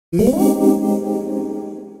Welcome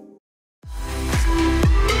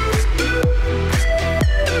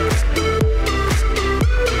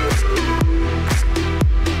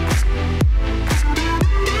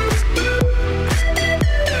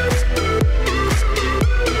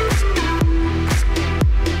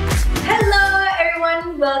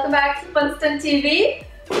back to FUNSTON TV.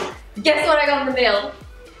 Guess what I got in the mail?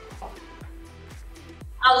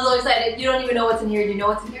 I was so excited. You don't even know what's in here. Do you know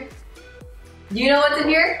what's in here? Do you know what's in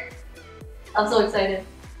here? I'm so excited.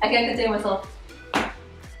 I can't contain myself. Oh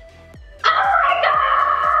my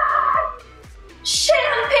god!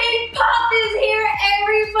 Champagne pop is here,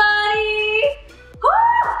 everybody!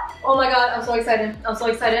 Oh my god, I'm so excited. I'm so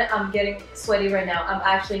excited. I'm getting sweaty right now. I'm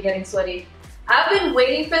actually getting sweaty. I've been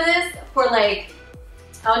waiting for this for like,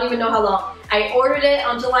 I don't even know how long. I ordered it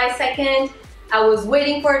on July 2nd. I was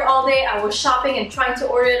waiting for it all day. I was shopping and trying to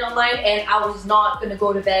order it online, and I was not gonna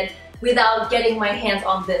go to bed without getting my hands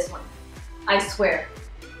on this one. I swear.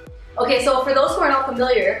 Okay, so for those who are not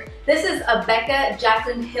familiar, this is a BECCA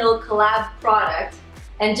Jaclyn Hill collab product.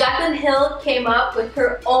 And Jaclyn Hill came up with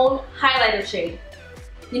her own highlighter shade.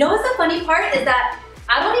 You know what's the funny part is that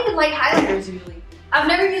I don't even like highlighters usually. I've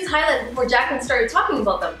never used highlighters before Jaclyn started talking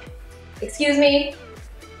about them. Excuse me.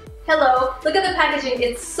 Hello, look at the packaging.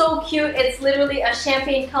 It's so cute. It's literally a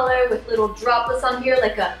champagne color with little droplets on here,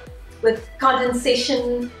 with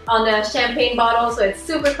condensation on a champagne bottle. So it's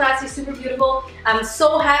super classy, super beautiful. I'm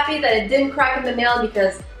so happy that it didn't crack in the mail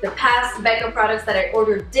because the past BECCA products that I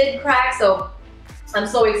ordered did crack. So I'm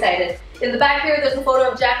so excited. In the back here, there's a photo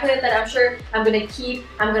of Jaclyn that I'm sure I'm gonna keep.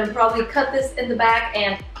 I'm gonna probably cut this in the back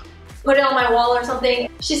and put it on my wall or something.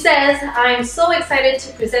 She says, I'm so excited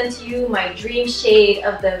to present to you my dream shade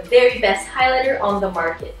of the very best highlighter on the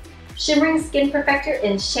market. Shimmering Skin Perfector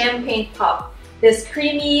in Champagne Pop. This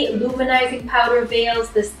creamy, luminizing powder veils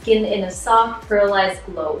the skin in a soft, pearlized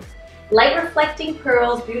glow. Light reflecting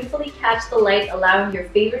pearls beautifully catch the light, allowing your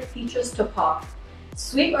favorite features to pop.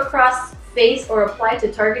 Sweep across face or apply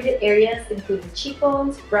to targeted areas including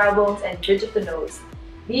cheekbones, brow bones, and bridge of the nose.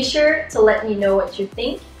 Be sure to let me know what you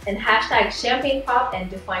think and hashtag champagne pop and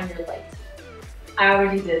define your light. I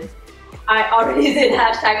already did. I already did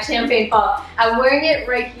hashtag champagne pop. I'm wearing it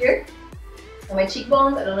right here on my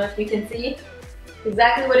cheekbones. I don't know if you can see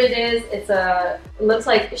exactly what it is. It looks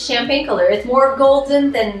like champagne color. It's more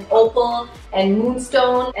golden than opal and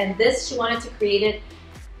moonstone. And this, she wanted to create it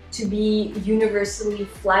to be universally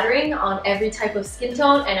flattering on every type of skin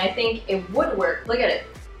tone, and I think it would work. Look at it.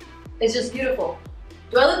 It's just beautiful.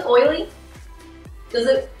 Do I look oily? Does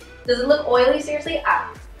it look oily, seriously?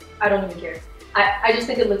 I don't even care. I just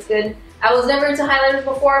think it looks good. I was never into highlighters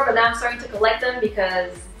before, but now I'm starting to collect them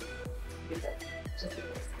because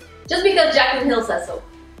Jaclyn Hill says so,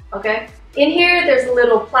 okay? In here, there's a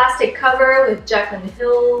little plastic cover with Jaclyn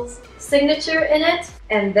Hill's signature in it,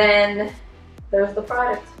 and then there's the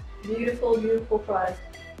product. Beautiful, beautiful product.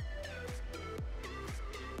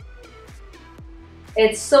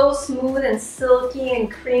 It's so smooth and silky and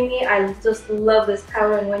creamy. I just love this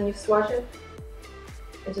powder, and when you swatch it,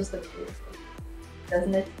 it just looks beautiful.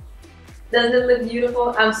 Doesn't it? Doesn't it look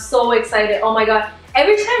beautiful? I'm so excited. Oh my god.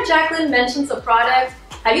 Every time Jaclyn mentions a product,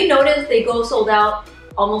 have you noticed they go sold out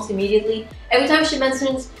almost immediately? Every time she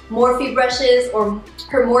mentions Morphe brushes or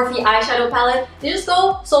her Morphe eyeshadow palette, they just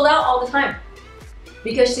go sold out all the time.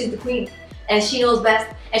 Because she's the queen and she knows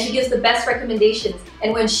best and she gives the best recommendations.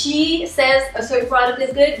 And when she says a certain product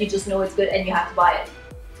is good, you just know it's good and you have to buy it.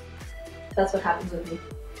 That's what happens with me.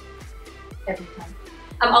 Every time.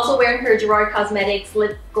 I'm also wearing her BECCA Cosmetics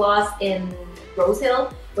lip gloss in Rose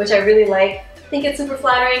Hill, which I really like. I think it's super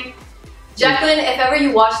flattering. Jaclyn, if ever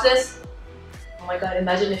you watch this, oh my god,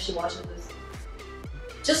 imagine if she watches this.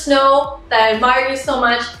 Just know that I admire you so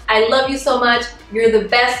much. I love you so much. You're the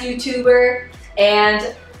best YouTuber.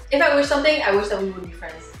 And if I wish something, I wish that we would be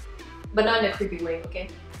friends. But not in a creepy way, okay?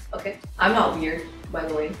 Okay? I'm not weird, by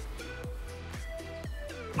the way.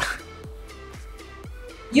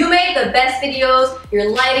 You make the best videos, your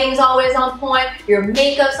lighting's always on point, your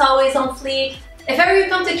makeup's always on fleek. If ever you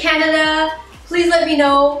come to Canada, please let me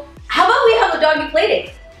know. How about we have a doggy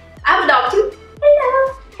playdate? I have a dog too.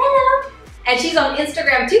 Hello, hello. And she's on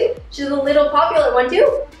Instagram too. She's a little popular one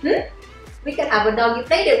too. We could have a doggy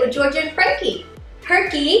playdate with Georgia and Frankie.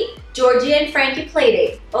 Herky, Georgia and Frankie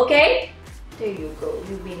playdate, okay? There you go,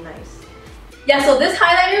 you be nice. Yeah, so this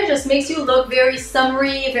highlighter just makes you look very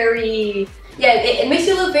summery, it makes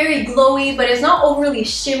you look very glowy, but it's not overly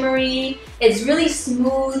shimmery. It's really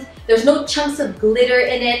smooth. There's no chunks of glitter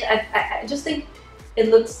in it. I just think it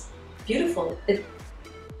looks beautiful.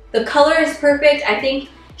 The color is perfect. I think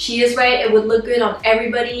she is right. It would look good on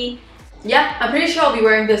everybody. Yeah, I'm pretty sure I'll be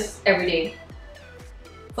wearing this every day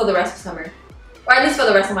for the rest of summer. Or at least for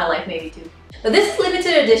the rest of my life, maybe too. But this is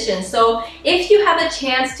limited edition, so if you have a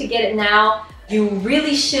chance to get it now, you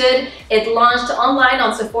really should. It launched online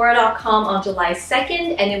on Sephora.com on July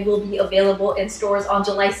 2nd and it will be available in stores on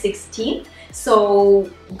July 16th. So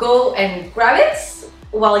go and grab it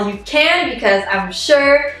while you can because I'm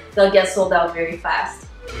sure they'll get sold out very fast.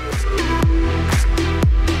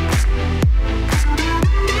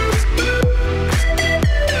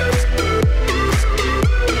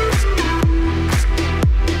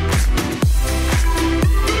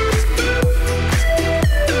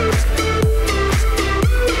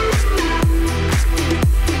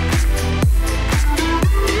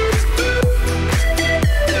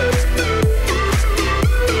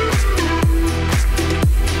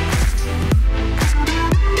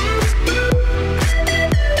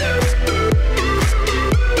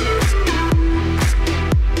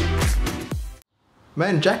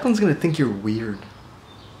 Man, Jaclyn's gonna think you're weird.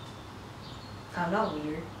 I'm not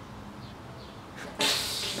weird.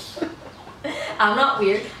 I'm not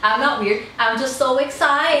weird. I'm not weird. I'm just so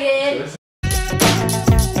excited.